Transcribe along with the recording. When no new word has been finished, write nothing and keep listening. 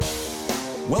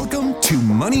Welcome to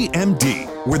Money MD,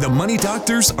 where the money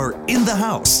doctors are in the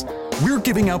house. We're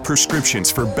giving out prescriptions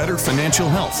for better financial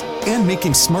health and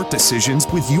making smart decisions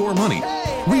with your money.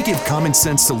 We give common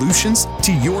sense solutions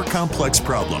to your complex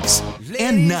problems.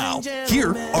 And now, here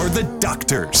are the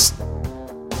doctors.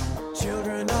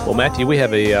 Well, Matthew, we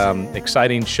have a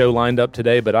exciting show lined up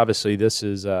today, but obviously this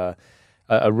is a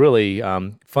really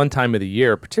fun time of the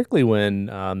year, particularly when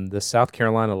the South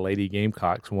Carolina Lady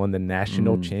Gamecocks won the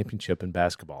national championship in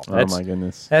basketball. Oh, my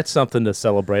goodness. That's something to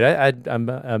celebrate.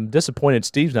 I'm disappointed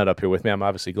Steve's not up here with me. I'm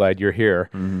obviously glad you're here.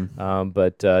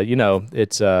 But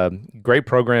it's a great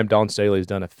program. Dawn Staley's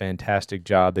done a fantastic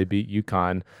job. They beat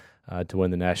UConn to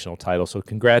win the national title. So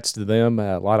congrats to them.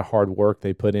 A lot of hard work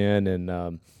they put in,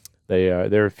 and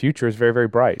their future is very, very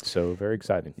bright, so very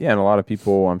exciting. Yeah, and a lot of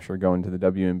people, I'm sure, going to the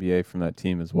WNBA from that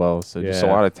team as well. So just a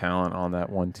lot of talent on that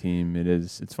one team.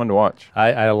 It's fun to watch.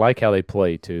 I like how they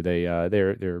play too.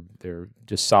 They're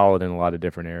just solid in a lot of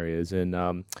different areas. And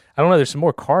I don't know, there's some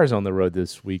more cars on the road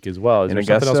this week as well. Is there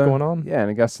something else going on? Yeah, in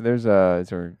Augusta, is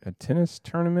there a tennis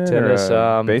tournament? Tennis,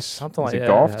 or something like that.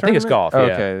 Golf? I think it's golf. Yeah.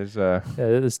 Okay,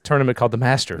 there's this tournament called the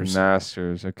Masters.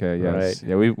 Okay, yes. Right.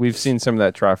 Yeah, we've seen some of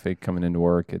that traffic coming into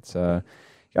work. It's you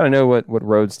got to know what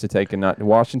roads to take, and not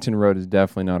Washington Road is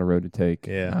definitely not a road to take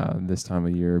this time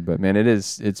of year. But man,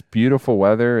 it's beautiful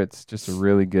weather. It's just a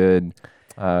really good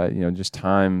just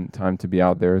time to be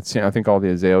out there. I think all the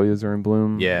azaleas are in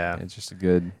bloom. Yeah, it's just a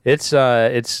good. It's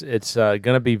going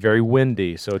to be very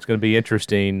windy, so it's going to be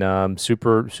interesting.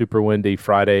 Super windy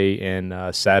Friday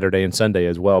and Saturday and Sunday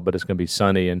as well, but it's going to be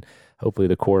sunny, and hopefully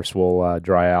the course will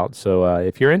dry out. So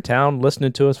if you're in town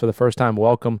listening to us for the first time,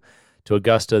 welcome to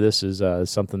Augusta. This is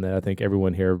something that I think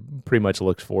everyone here pretty much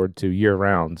looks forward to year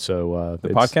round. So the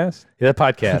podcast? Yeah, the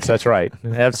podcast. That's right.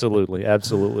 Absolutely. Yeah.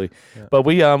 But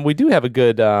we do have a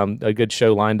good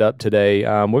show lined up today.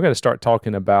 We're going to start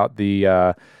talking about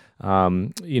the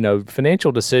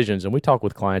financial decisions, and we talk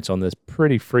with clients on this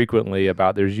pretty frequently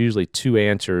about there's usually two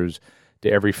answers to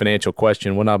every financial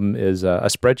question. One of them is a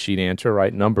spreadsheet answer,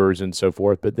 right? Numbers and so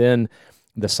forth. But then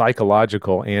the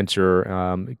psychological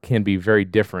answer can be very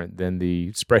different than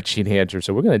the spreadsheet answer.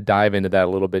 So we're going to dive into that a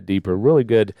little bit deeper. Really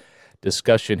good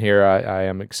discussion here. I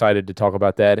am excited to talk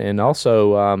about that. And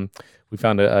also we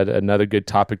found another good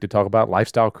topic to talk about,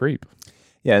 lifestyle creep.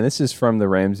 Yeah, and this is from the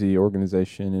Ramsey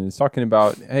organization, and it's talking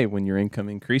about, hey, when your income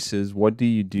increases, what do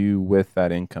you do with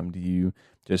that income? Do you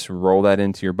just roll that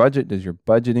into your budget? Does your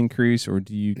budget increase, or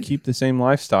do you keep the same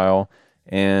lifestyle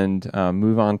and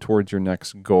move on towards your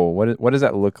next goal? What does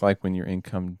that look like when your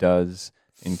income does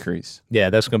increase? Yeah,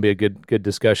 that's going to be a good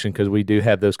discussion because we do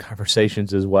have those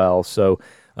conversations as well. So,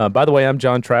 by the way, I'm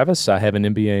John Travis. I have an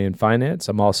MBA in finance.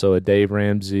 I'm also a Dave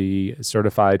Ramsey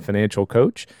certified financial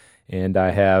coach, and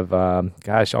I have,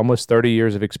 almost 30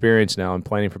 years of experience now in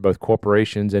planning for both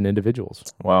corporations and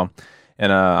individuals. Wow.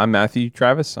 And I'm Matthew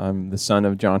Travis. I'm the son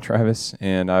of John Travis,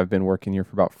 and I've been working here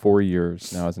for about 4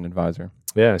 years now as an advisor.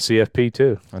 Yeah, CFP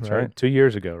too. That's right. 2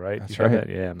 years ago, right? That's right. That?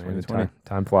 Yeah, man.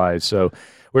 Time flies. So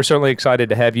we're certainly excited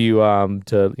to have you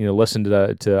to listen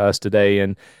to us today,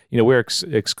 and we're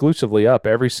exclusively up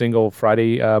every single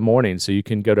Friday morning. So you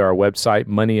can go to our website,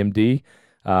 MoneyMD,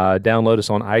 download us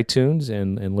on iTunes,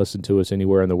 and listen to us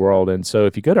anywhere in the world. And so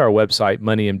if you go to our website,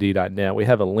 MoneyMD.net, we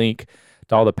have a link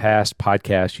to all the past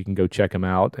podcasts. You can go check them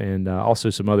out, and also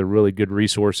some other really good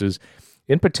resources.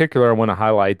 In particular, I want to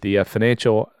highlight the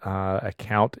financial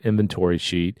account inventory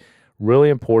sheet. Really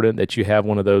important that you have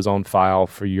one of those on file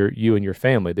for you and your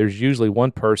family. There's usually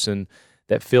one person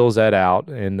that fills that out,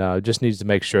 and just needs to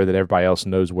make sure that everybody else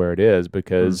knows where it is,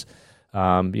 because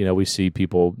we see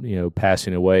people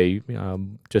passing away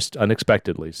just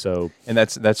unexpectedly. So, and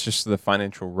that's just the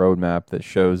financial roadmap that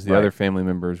shows the other family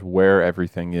members where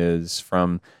everything is,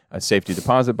 from a safety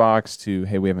deposit box to,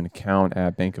 hey, we have an account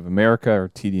at Bank of America or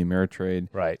TD Ameritrade.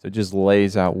 Right. So it just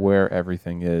lays out where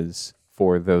everything is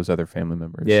for those other family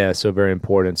members. Yeah, so very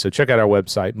important. So check out our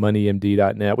website,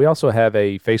 moneymd.net. We also have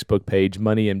a Facebook page,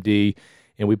 MoneyMD,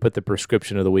 and we put the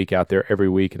prescription of the week out there every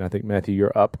week. And I think, Matthew,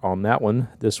 you're up on that one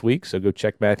this week, so go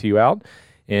check Matthew out.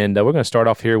 And we're going to start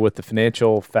off here with the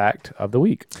financial fact of the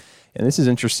week. And this is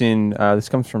interesting. This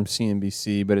comes from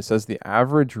CNBC, but it says the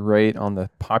average rate on the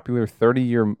popular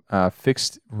 30-year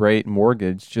fixed rate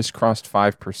mortgage just crossed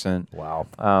 5%. Wow.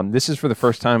 This is for the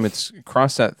first time it's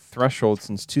crossed that threshold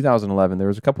since 2011. There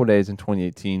was a couple of days in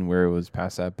 2018 where it was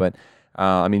past that, but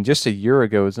just a year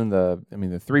ago it was in the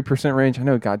 3% range. I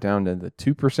know it got down to the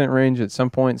 2% range at some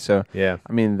point. So, yeah.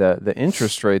 The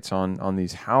interest rates on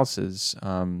these houses,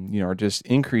 are just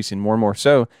increasing more and more.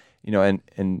 So,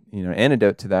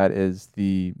 antidote to that is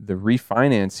the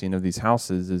refinancing of these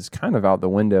houses is kind of out the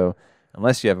window.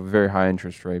 unless you have a very high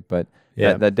interest rate. But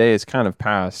that day is kind of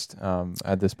past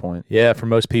at this point. Yeah, for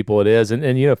most people it is. And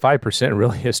 5%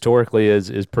 really historically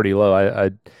is pretty low.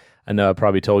 I know I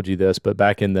probably told you this, but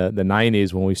back in the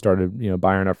 90s when we started,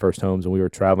 buying our first homes and we were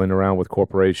traveling around with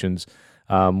corporations,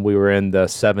 we were in the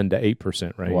 7 to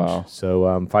 8% range. Wow. So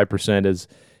 5% is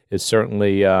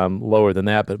certainly lower than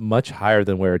that, but much higher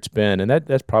than where it's been. And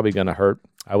that's probably going to hurt.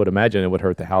 I would imagine it would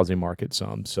hurt the housing market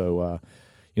some. So,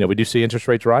 we do see interest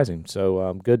rates rising.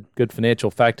 So good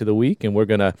financial fact of the week. And we're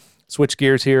going to switch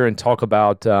gears here and talk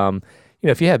about,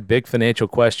 if you have big financial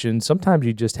questions, sometimes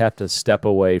you just have to step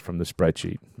away from the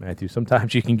spreadsheet, Matthew.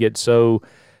 Sometimes you can get so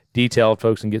detailed,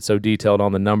 folks can get so detailed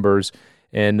on the numbers,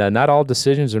 and not all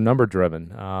decisions are number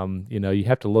driven. You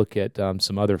have to look at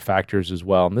some other factors as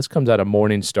well. And this comes out of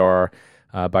Morningstar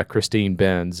by Christine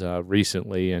Benz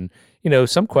recently. And,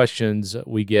 some questions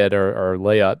we get are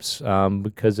layups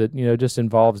because it, just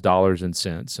involves dollars and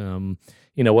cents.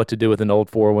 What to do with an old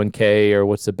 401k, or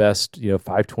what's the best,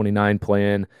 529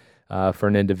 plan for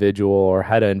an individual, or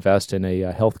how to invest in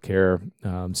a healthcare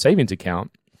savings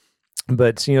account.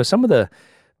 But, some of the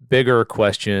bigger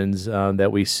questions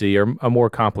that we see are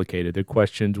more complicated. They're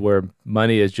questions where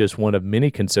money is just one of many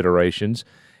considerations.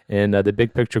 And the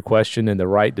big picture question and the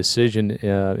right decision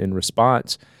in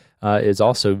response is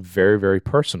also very, very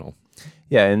personal.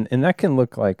 Yeah, and that can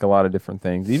look like a lot of different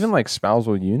things, even like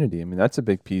spousal unity. I mean, that's a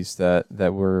big piece that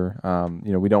we're,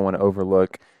 we don't want to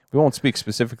overlook. We won't speak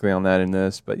specifically on that in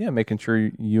this, but making sure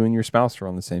you and your spouse are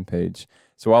on the same page.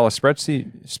 So while a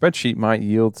spreadsheet might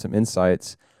yield some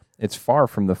insights, it's far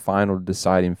from the final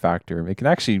deciding factor. It can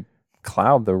actually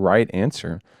cloud the right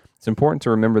answer. It's important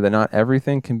to remember that not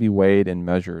everything can be weighed and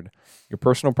measured. Your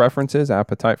personal preferences,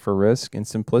 appetite for risk, and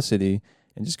simplicity,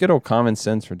 and just good old common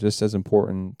sense are just as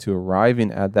important to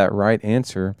arriving at that right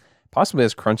answer, possibly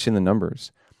as crunching the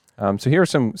numbers. So here are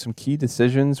some key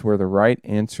decisions where the right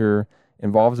answer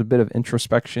involves a bit of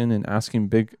introspection and asking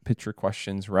big picture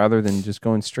questions rather than just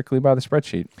going strictly by the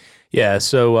spreadsheet. Yeah.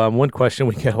 So one question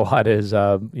we get a lot is,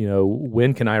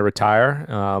 when can I retire,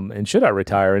 and should I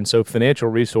retire? And so financial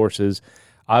resources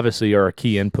obviously are a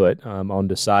key input on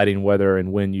deciding whether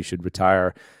and when you should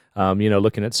retire.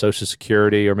 Looking at Social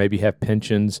Security, or maybe have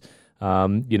pensions.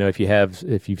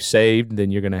 If you've saved,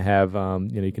 then you're going to have,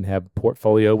 you can have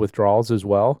portfolio withdrawals as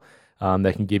well.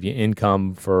 That can give you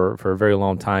income for a very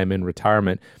long time in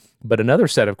retirement. But another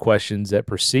set of questions that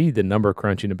precede the number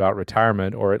crunching about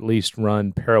retirement, or at least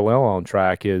run parallel on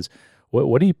track, is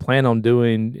what do you plan on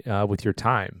doing with your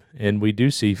time? And we do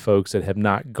see folks that have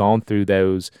not gone through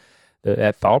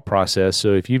that thought process.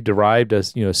 So if you've derived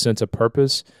a sense of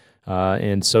purpose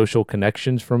and social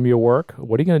connections from your work,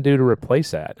 what are you going to do to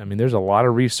replace that? I mean, there's a lot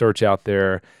of research out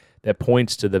there that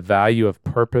points to the value of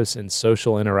purpose and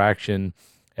social interaction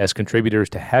as contributors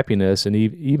to happiness and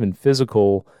even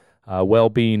physical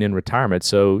well-being in retirement.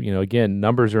 So, again,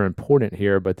 numbers are important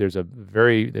here, but there's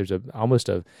almost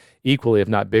equally, if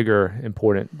not bigger,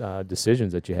 important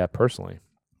decisions that you have personally.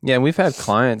 Yeah, and we've had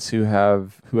clients who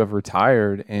have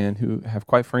retired and who have,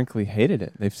 quite frankly, hated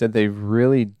it. They've said they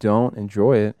really don't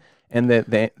enjoy it, and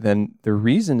then the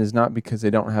reason is not because they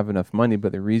don't have enough money,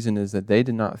 but the reason is that they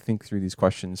did not think through these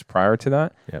questions prior to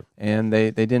that. Yep. And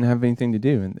they didn't have anything to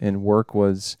do, and work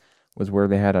was where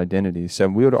they had identity. So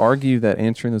we would argue that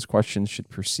answering those questions should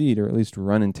precede, or at least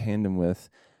run in tandem with,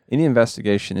 any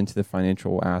investigation into the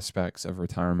financial aspects of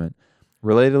retirement.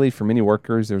 Relatedly, for many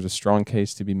workers, there's a strong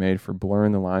case to be made for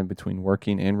blurring the line between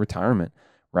working and retirement.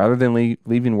 Rather than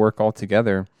leaving work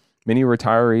altogether, many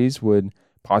retirees would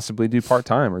possibly do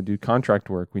part-time or do contract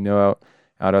work. We know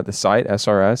out at the site,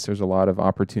 SRS, there's a lot of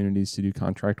opportunities to do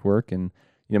contract work, and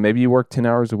maybe you work 10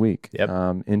 hours a week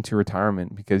into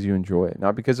retirement because you enjoy it.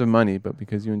 Not because of money, but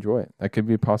because you enjoy it. That could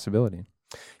be a possibility.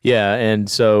 Yeah, and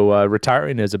so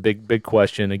retiring is a big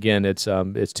question. Again, it's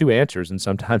two answers, and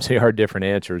sometimes they are different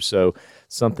answers. So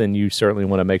something you certainly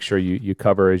want to make sure you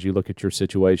cover as you look at your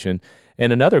situation.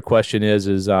 And another question is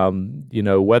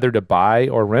whether to buy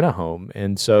or rent a home.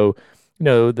 And so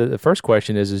the first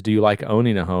question is do you like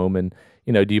owning a home, and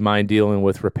do you mind dealing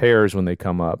with repairs when they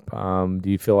come up? Do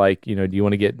you feel like do you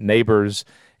want to get neighbors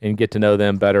and get to know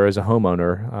them better as a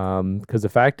homeowner? Because the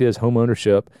fact is, home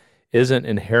ownership isn't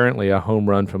inherently a home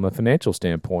run from a financial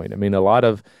standpoint. I mean, a lot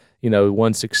of,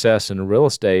 one's success in real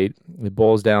estate, it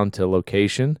boils down to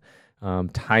location,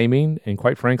 timing, and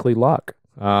quite frankly, luck.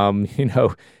 If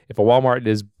a Walmart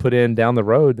is put in down the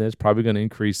road, then it's probably going to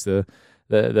increase the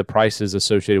prices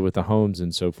associated with the homes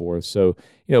and so forth. So,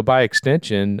 by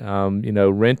extension,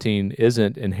 renting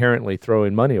isn't inherently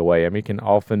throwing money away. I mean, it can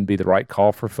often be the right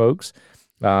call for folks.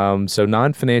 So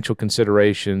non-financial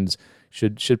considerations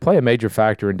should play a major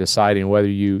factor in deciding whether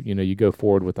you go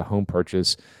forward with a home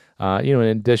purchase. In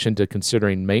addition to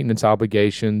considering maintenance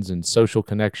obligations and social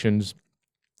connections,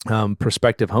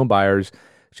 prospective home buyers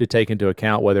should take into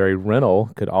account whether a rental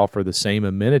could offer the same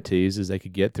amenities as they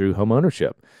could get through home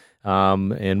ownership,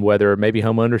 and whether maybe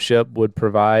home ownership would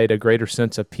provide a greater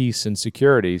sense of peace and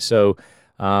security. So,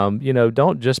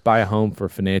 don't just buy a home for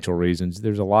financial reasons.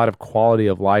 There's a lot of quality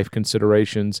of life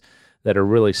considerations that are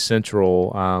really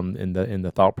central in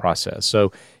the thought process.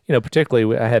 So,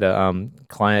 particularly I had a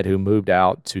client who moved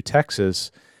out to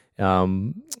Texas,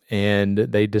 and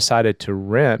they decided to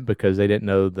rent because they didn't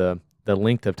know the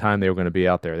length of time they were going to be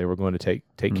out there. They were going to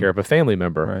take care of a family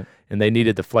member, Right. and they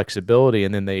needed the flexibility.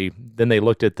 And then they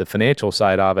looked at the financial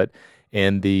side of it,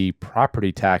 and the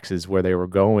property taxes where they were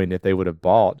going if they would have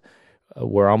bought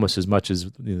were almost as much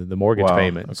as the mortgage Wow,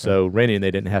 payment. okay. So renting,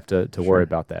 they didn't have to worry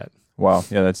about that. Wow.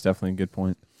 Yeah, that's definitely a good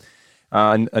point.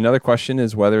 Another question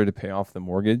is whether to pay off the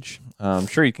mortgage. I'm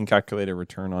sure you can calculate a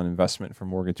return on investment for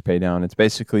mortgage pay down. It's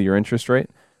basically your interest rate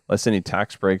less any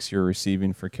tax breaks you're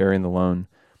receiving for carrying the loan.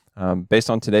 Based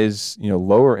on today's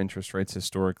lower interest rates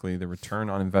historically, the return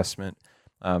on investment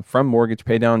from mortgage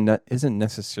pay down isn't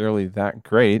necessarily that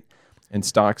great, and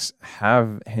stocks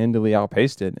have handily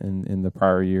outpaced it in the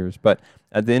prior years. But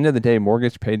at the end of the day,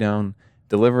 mortgage pay down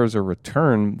delivers a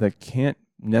return that can't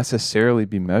necessarily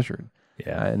be measured.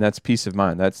 Yeah. And that's peace of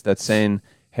mind. That's saying,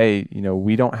 hey,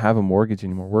 we don't have a mortgage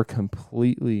anymore. We're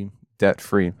completely debt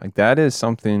free. Like that is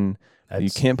something that you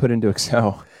can't put into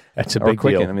Excel. That's a or big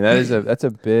Quicken. deal. I mean, that's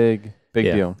a big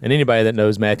deal. And anybody that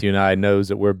knows Matthew and I knows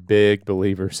that we're big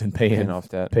believers in paying off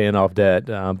debt,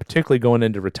 particularly going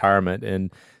into retirement.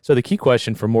 And so the key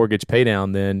question for mortgage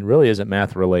paydown then really isn't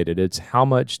math related. It's how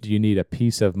much do you need a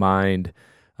peace of mind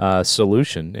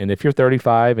solution? And if you're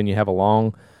 35 and you have a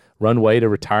long runway to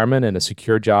retirement and a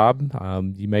secure job,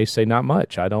 you may say not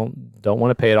much. I don't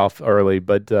want to pay it off early,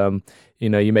 but you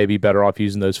may be better off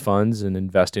using those funds and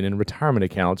investing in retirement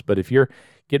accounts. But if you're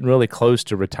getting really close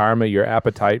to retirement, your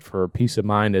appetite for peace of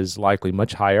mind is likely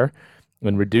much higher,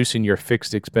 and reducing your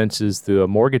fixed expenses through a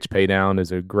mortgage paydown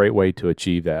is a great way to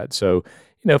achieve that. So,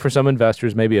 for some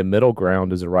investors, maybe a middle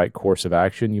ground is the right course of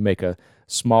action. You make a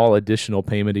small additional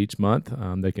payment each month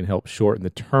that can help shorten the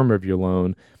term of your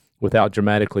loan without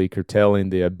dramatically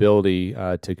curtailing the ability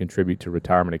to contribute to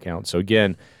retirement accounts. So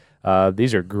again,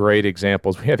 these are great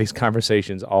examples. We have these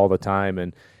conversations all the time,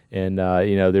 and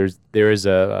there is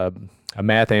a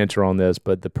math answer on this,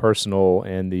 but the personal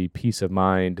and the peace of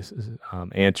mind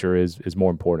answer is more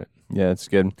important. Yeah, it's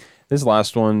good. This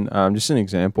last one, just an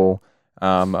example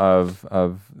of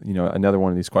another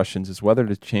one of these questions is whether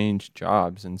to change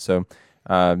jobs. And so,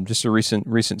 just a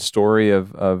recent story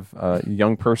of a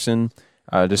young person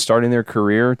just starting their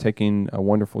career, taking a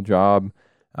wonderful job,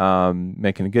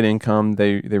 making a good income.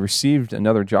 They received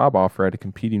another job offer at a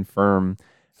competing firm.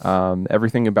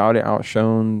 Everything about it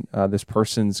outshone this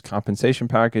person's compensation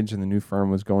package, and the new firm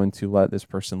was going to let this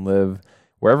person live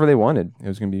wherever they wanted. It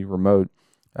was going to be remote.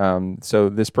 So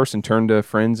this person turned to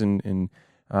friends and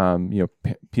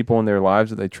people in their lives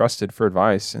that they trusted for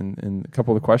advice. And a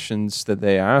couple of the questions that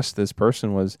they asked this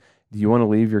person was, do you want to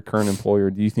leave your current employer?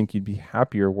 Do you think you'd be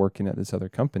happier working at this other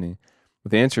company?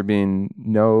 With the answer being,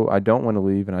 no, I don't want to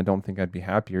leave, and I don't think I'd be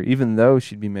happier, even though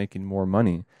she'd be making more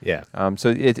money. Yeah. So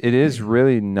it is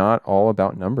really not all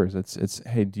about numbers. It's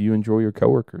hey, do you enjoy your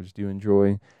coworkers? Do you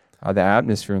enjoy the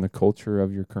atmosphere and the culture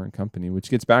of your current company? Which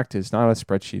gets back to, it's not a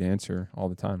spreadsheet answer all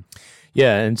the time.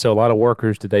 Yeah, and so a lot of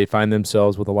workers today find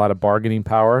themselves with a lot of bargaining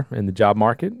power in the job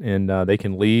market, and they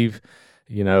can leave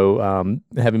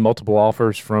having multiple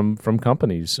offers from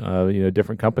companies,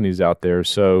 different companies out there.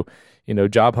 So,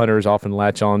 job hunters often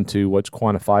latch on to what's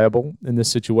quantifiable in this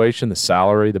situation: the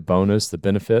salary, the bonus, the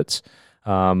benefits.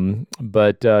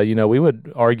 But we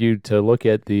would argue to look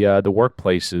at the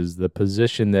workplaces, the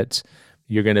position that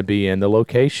you're going to be in, the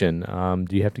location.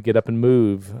 Do you have to get up and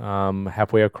move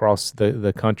halfway across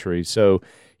the country? So,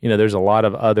 there's a lot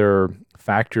of other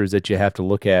factors that you have to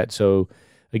look at. So,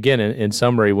 again, in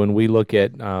summary, when we look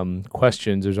at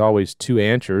questions, there's always two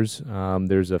answers.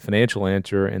 There's a financial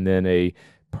answer and then a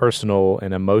personal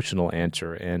and emotional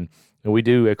answer. And we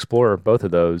do explore both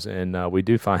of those. And we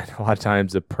do find a lot of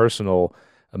times the personal,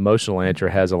 emotional answer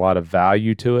has a lot of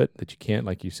value to it that you can't,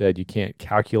 like you said, you can't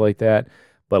calculate that.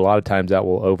 But a lot of times that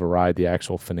will override the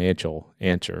actual financial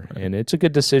answer. Right. And it's a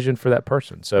good decision for that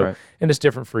person. So, right. And it's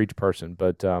different for each person.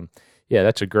 But yeah,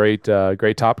 that's a great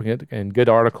topic and good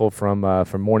article from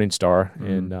Morningstar.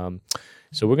 Mm-hmm. And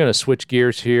so we're going to switch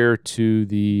gears here to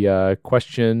the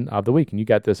question of the week. And you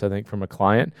got this, I think, from a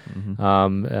client. Mm-hmm.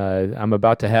 I'm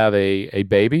about to have a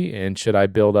baby, and should I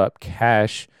build up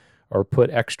cash or put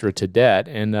extra to debt.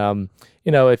 And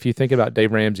if you think about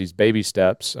Dave Ramsey's baby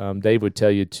steps, Dave would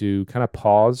tell you to kind of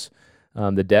pause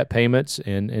the debt payments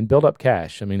and build up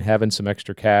cash. I mean, having some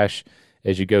extra cash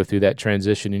as you go through that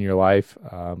transition in your life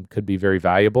could be very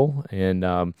valuable.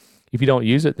 And if you don't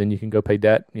use it, then you can go pay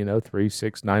debt, 3,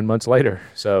 6, 9 months later.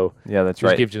 So yeah, that's just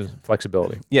right. gives you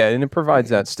flexibility. Yeah, and it provides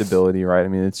that stability, right? I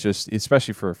mean, it's just,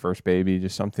 especially for a first baby,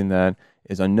 just something that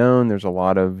is unknown. There's a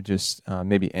lot of just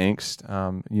maybe angst,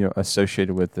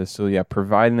 associated with this. So yeah,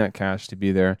 providing that cash to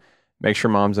be there, make sure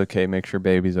mom's okay, make sure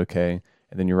baby's okay.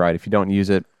 And then you're right. If you don't use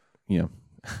it,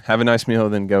 have a nice meal,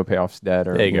 then go pay off debt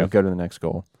or go to the next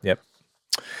goal. Yep.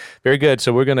 Very good.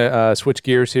 So we're going to switch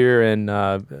gears here and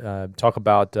talk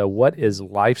about what is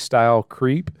lifestyle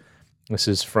creep. This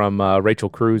is from Rachel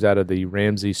Cruz out of the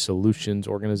Ramsey Solutions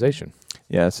organization.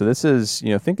 Yeah. So this is,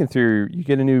 thinking through, you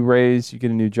get a new raise, you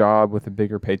get a new job with a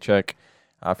bigger paycheck.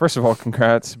 First of all,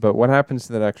 congrats. But what happens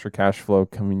to that extra cash flow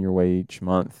coming your way each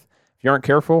month? If you aren't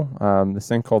careful, this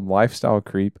thing called lifestyle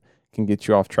creep can get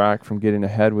you off track from getting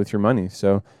ahead with your money.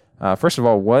 So first of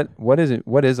all, what is it?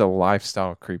 What is a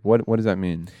lifestyle creep? What does that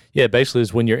mean? Yeah, basically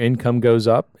is when your income goes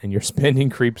up and your spending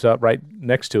creeps up right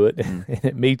next to it and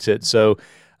it meets it. So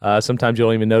sometimes you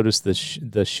don't even notice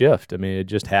the shift. I mean, it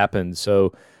just happens.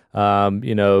 So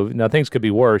now things could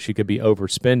be worse. You could be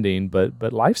overspending,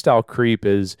 but lifestyle creep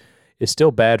is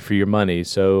still bad for your money.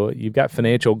 So you've got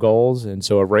financial goals, and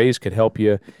so a raise could help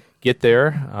you get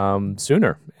there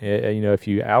sooner. If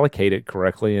you allocate it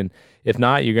correctly, and if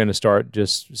not, you're going to start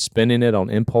just spending it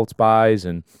on impulse buys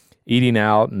and eating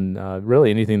out and really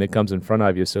anything that comes in front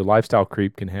of you. So lifestyle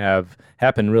creep can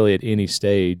happen really at any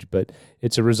stage, but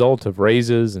it's a result of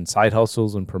raises and side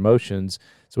hustles and promotions.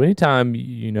 So anytime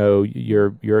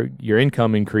your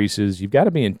income increases, you've got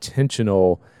to be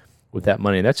intentional with that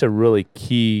money. And that's a really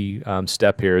key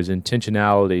step here is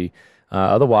intentionality.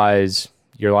 Otherwise,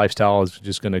 your lifestyle is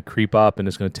just going to creep up and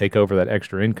it's going to take over that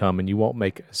extra income, and you won't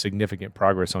make significant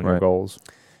progress on your goals.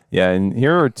 Yeah, and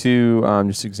here are two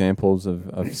just examples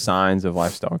of signs of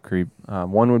lifestyle creep.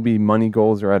 One would be money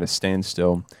goals are at a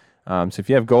standstill. So if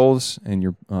you have goals and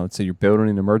you're, let's say you're building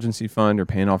an emergency fund or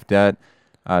paying off debt,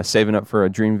 saving up for a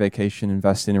dream vacation,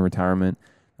 investing in retirement,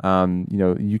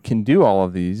 you can do all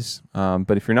of these.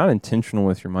 But if you're not intentional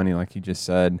with your money, like you just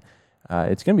said,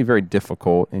 it's going to be very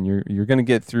difficult, and you're going to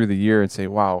get through the year and say,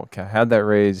 wow, okay, I had that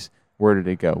raise. Where did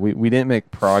it go? We didn't make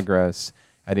progress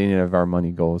at any of our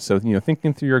money goals. So,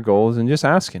 thinking through your goals and just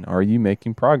asking, are you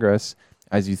making progress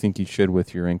as you think you should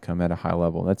with your income at a high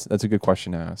level? That's a good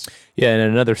question to ask. Yeah, and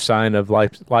another sign of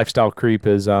lifestyle creep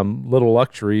is little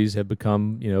luxuries have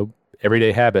become,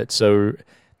 everyday habits. So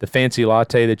the fancy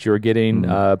latte that you're getting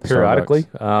periodically,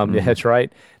 that's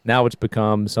right. Now it's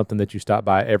become something that you stop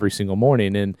by every single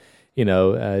morning. And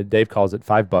Dave calls it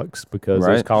 $5 because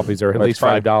those coffees are at least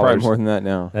 $5. Probably more than that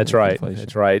now. That's right. Inflation.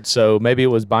 That's right. So maybe it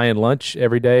was buying lunch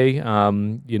every day,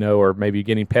 or maybe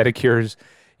getting pedicures,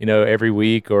 every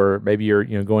week, or maybe you're,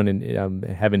 going and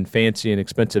having fancy and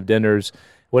expensive dinners.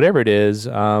 Whatever it is,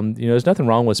 there's nothing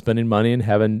wrong with spending money and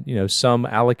having, some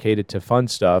allocated to fun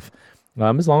stuff,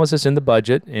 as long as it's in the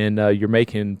budget and you're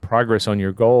making progress on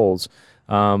your goals.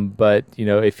 But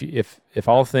if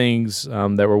all things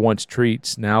that were once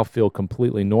treats now feel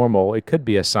completely normal, it could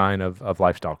be a sign of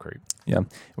lifestyle creep. Yeah.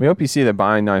 We hope you see that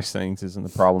buying nice things isn't the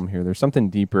problem here. There's something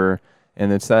deeper,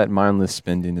 and it's that mindless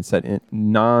spending. It's that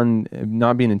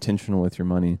not being intentional with your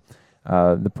money.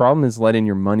 The problem is letting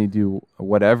your money do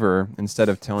whatever instead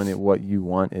of telling it what you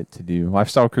want it to do.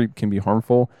 Lifestyle creep can be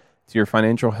harmful to your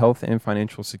financial health and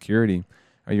financial security.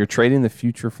 You're trading the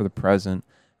future for the present.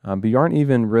 But you aren't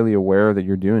even really aware that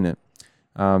you're doing it.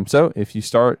 So if you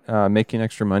start making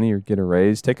extra money or get a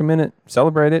raise, take a minute,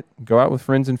 celebrate it, go out with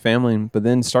friends and family, but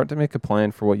then start to make a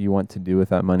plan for what you want to do with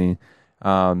that money,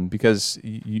 because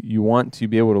you want to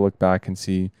be able to look back and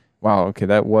see, wow, okay,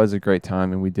 that was a great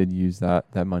time and we did use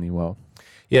that money well.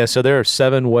 Yeah, so there are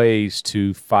 7 ways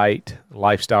to fight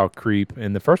lifestyle creep,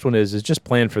 and the first one is just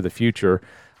plan for the future.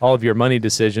 All of your money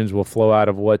decisions will flow out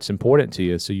of what's important to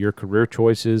you. So your career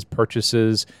choices,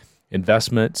 purchases,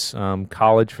 investments,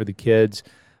 college for the kids.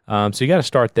 So you got to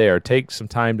start there. Take some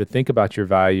time to think about your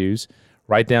values,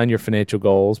 write down your financial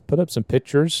goals, put up some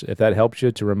pictures if that helps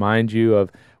you to remind you of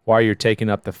why you're taking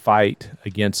up the fight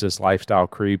against this lifestyle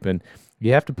creep. And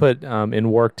you have to put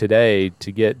in work today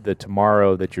to get the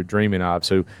tomorrow that you're dreaming of.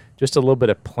 So just a little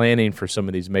bit of planning for some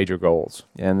of these major goals.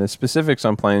 Yeah, and the specifics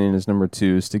on planning is number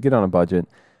 2, is to get on a budget.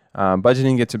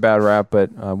 Budgeting gets a bad rap,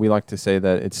 but we like to say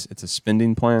that it's a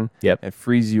spending plan. Yep. It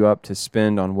frees you up to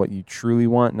spend on what you truly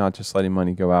want, not just letting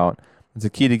money go out. It's a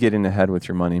key to getting ahead with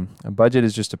your money. A budget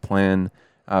is just a plan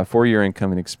for your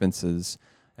income and expenses.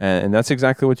 And that's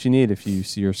exactly what you need if you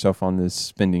see yourself on this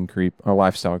spending creep or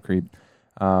lifestyle creep.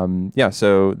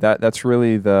 So that's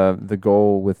really the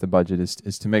goal with the budget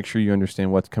is to make sure you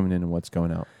understand what's coming in and what's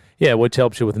going out. Yeah, which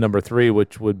helps you with number 3,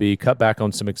 which would be cut back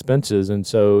on some expenses. And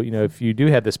so, if you do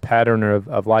have this pattern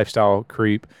of lifestyle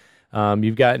creep,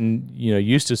 you've gotten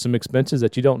used to some expenses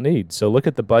that you don't need. So look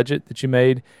at the budget that you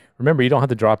made. Remember, you don't have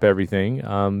to drop everything.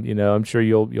 I'm sure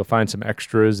you'll find some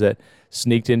extras that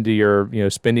sneaked into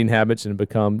your spending habits and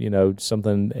become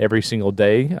something every single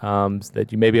day that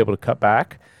you may be able to cut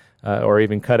back or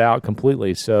even cut out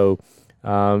completely. So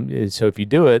if you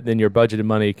do it, then your budgeted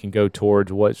money can go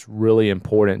towards what's really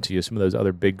important to you, some of those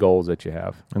other big goals that you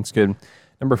have. That's good.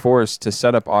 Number 4 is to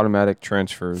set up automatic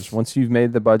transfers. Once you've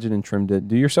made the budget and trimmed it,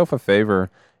 do yourself a favor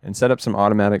and set up some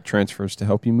automatic transfers to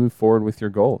help you move forward with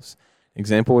your goals.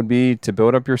 Example would be to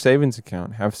build up your savings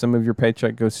account, have some of your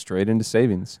paycheck go straight into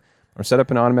savings, or set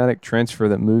up an automatic transfer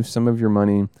that moves some of your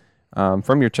money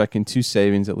from your checking to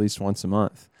savings at least once a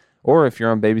month. Or if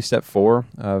you're on baby step 4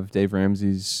 of Dave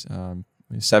Ramsey's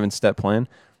 7-step plan,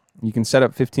 you can set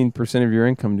up 15% of your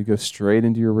income to go straight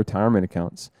into your retirement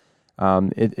accounts.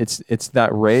 It's that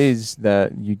raise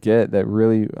that you get that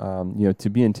really, to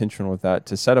be intentional with that,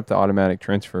 to set up the automatic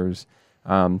transfers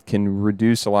can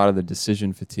reduce a lot of the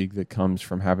decision fatigue that comes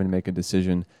from having to make a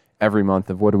decision every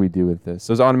month of what do we do with this.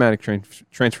 Those automatic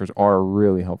transfers are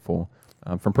really helpful.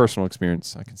 From personal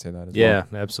experience, I can say that as well. Yeah,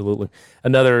 absolutely.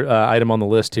 Another item on the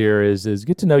list here is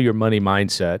get to know your money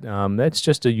mindset. That's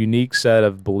just a unique set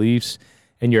of beliefs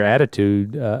and your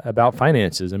attitude about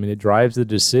finances. I mean, it drives the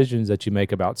decisions that you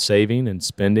make about saving and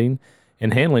spending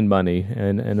and handling money,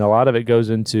 and a lot of it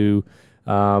goes into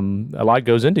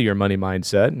your money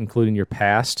mindset, including your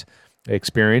past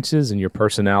experiences and your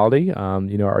personality.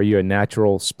 Are you a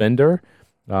natural spender?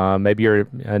 Maybe you're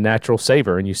a natural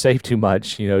saver and you save too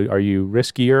much. Are you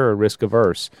riskier or risk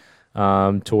averse?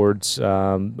 Are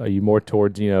you more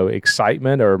towards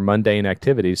excitement or mundane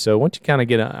activities? So once you kind of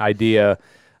get an idea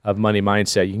of money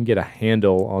mindset, you can get a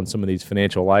handle on some of these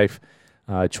financial life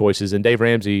choices. And Dave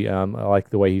Ramsey, I like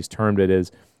the way he's termed it,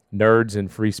 is nerds and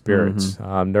free spirits.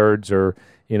 Mm-hmm. Nerds are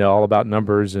all about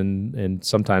numbers and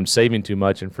sometimes saving too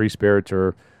much, and free spirits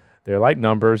they're like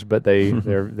numbers, but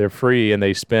they're free and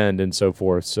they spend and so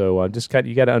forth. So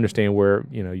you got to understand where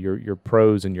your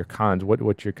pros and your cons,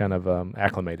 what you're kind of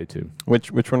acclimated to.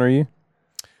 Which one are you?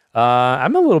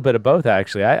 I'm a little bit of both,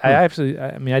 actually.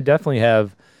 I definitely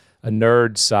have a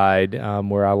nerd side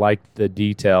where I like the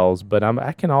details, but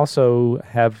I can also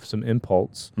have some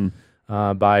impulse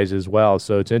buys as well.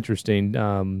 So it's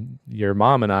interesting. Your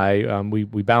mom and I,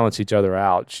 we balance each other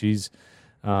out. She's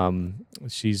got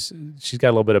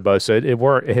a little bit of both, so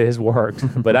it has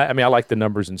worked. But I like the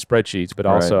numbers and spreadsheets, but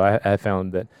also I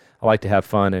found that I like to have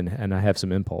fun and I have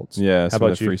some impulse. Yeah, how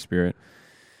about the free spirit?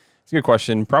 It's a good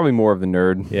question. Probably more of the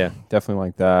nerd. Yeah, definitely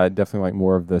like that. Definitely like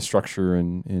more of the structure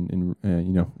and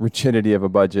rigidity of a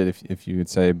budget, if you could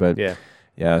say. But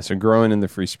yeah. So growing in the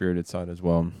free spirited side as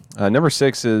well. Number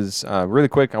 6 is really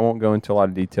quick. I won't go into a lot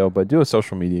of detail, but do a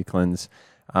social media cleanse.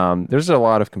 There's a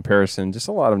lot of comparison, just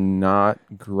a lot of not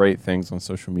great things on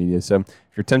social media. So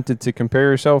if you're tempted to compare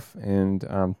yourself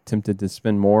and tempted to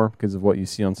spend more because of what you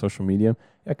see on social media,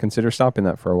 consider stopping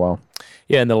that for a while.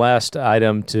 Yeah, and the last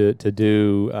item to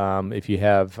do if you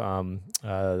have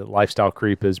lifestyle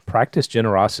creep is practice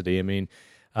generosity. I mean,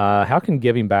 how can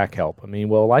giving back help?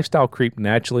 Lifestyle creep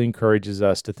naturally encourages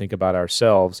us to think about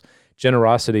ourselves.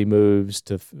 Generosity moves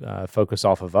to focus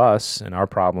off of us and our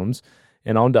problems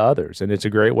and on to others. And it's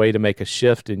a great way to make a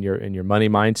shift in your money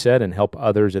mindset and help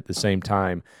others at the same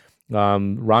time.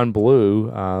 Ron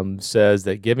Blue says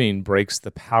that giving breaks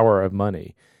the power of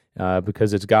money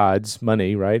because it's God's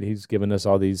money, right? He's given us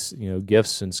all these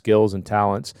gifts and skills and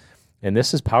talents. And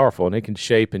this is powerful, and it can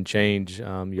shape and change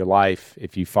your life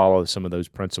if you follow some of those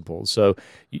principles. So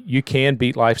you can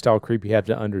beat lifestyle creep. You have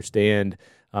to understand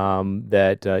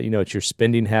that it's your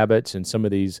spending habits and some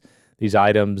of these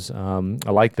items. I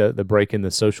like the break in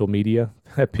the social media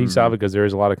piece of it because there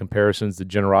is a lot of comparisons. The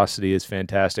generosity is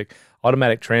fantastic.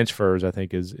 Automatic transfers, I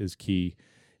think, is key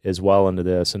as well into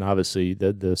this. And obviously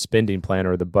the spending plan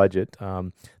or the budget.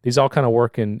 These all kind of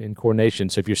work in coordination.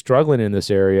 So if you're struggling in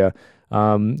this area,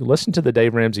 listen to the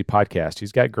Dave Ramsey podcast.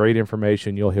 He's got great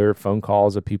information. You'll hear phone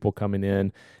calls of people coming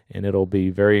in, and it'll be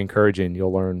very encouraging.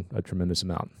 You'll learn a tremendous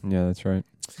amount. Yeah, that's right.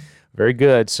 Very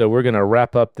good. So we're going to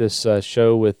wrap up this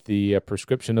show with the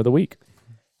prescription of the week.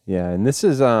 Yeah, and this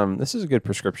is a good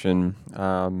prescription.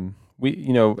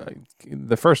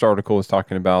 The first article is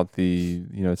talking about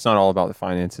it's not all about the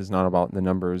finances, not about the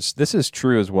numbers. This is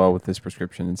true as well with this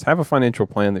prescription. It's have a financial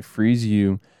plan that frees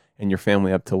you and your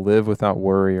family up to live without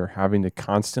worry or having to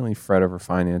constantly fret over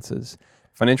finances.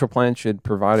 Financial plan should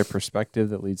provide a perspective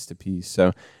that leads to peace.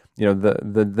 So,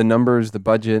 the numbers, the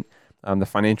budget, the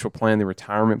financial plan, the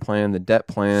retirement plan, the debt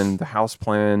plan, the house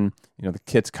plan, the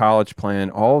kids' college plan,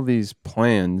 all of these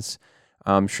plans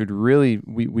should really,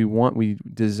 we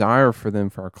desire for them,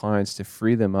 for our clients, to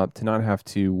free them up to not have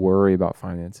to worry about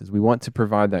finances. We want to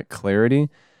provide that clarity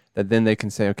that then they can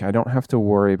say, okay, I don't have to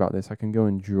worry about this. I can go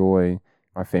enjoy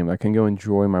my family. I can go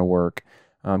enjoy my work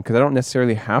because I don't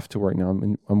necessarily have to work now.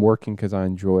 I'm working because I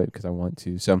enjoy it, because I want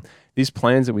to. So these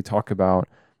plans that we talk about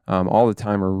all the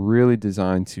time are really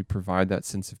designed to provide that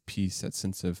sense of peace, that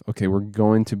sense of, okay, we're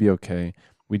going to be okay.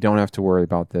 We don't have to worry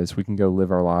about this. We can go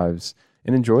live our lives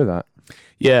and enjoy that.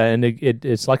 Yeah, and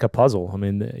it's like a puzzle. I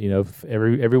mean,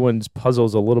 everyone's puzzle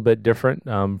is a little bit different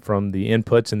from the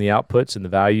inputs and the outputs and the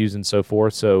values and so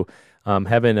forth. So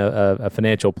having a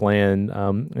financial plan,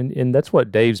 and that's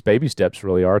what Dave's baby steps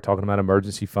really are, talking about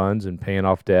emergency funds and paying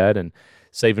off debt and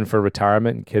saving for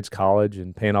retirement and kids' college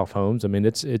and paying off homes. I mean,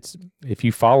 it's if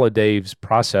you follow Dave's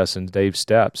process and Dave's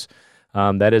steps,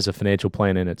 that is a financial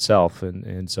plan in itself,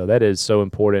 and so that is so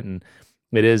important, and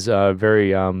it is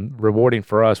very rewarding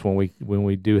for us when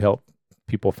we do help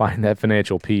people find that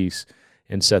financial peace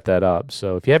and set that up.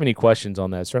 So if you have any questions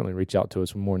on that, certainly reach out to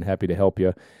us. We're more than happy to help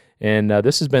you. And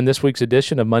this has been this week's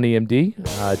edition of Money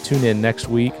MD. Tune in next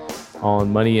week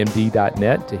on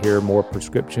moneymd.net to hear more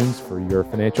prescriptions for your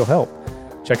financial help.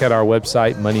 Check out our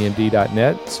website,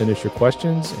 moneymd.net. Send us your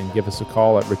questions and give us a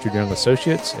call at Richard Young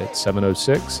Associates at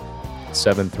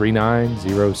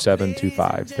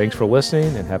 706-739-0725. Thanks for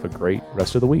listening and have a great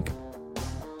rest of the week.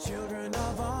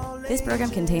 This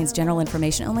program contains general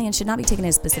information only and should not be taken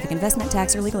as specific investment,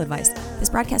 tax, or legal advice. This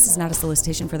broadcast is not a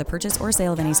solicitation for the purchase or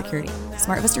sale of any security.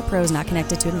 SmartVestor Pro is not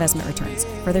connected to investment returns.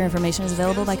 Further information is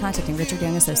available by contacting Richard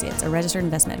Young Associates, a registered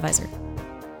investment advisor.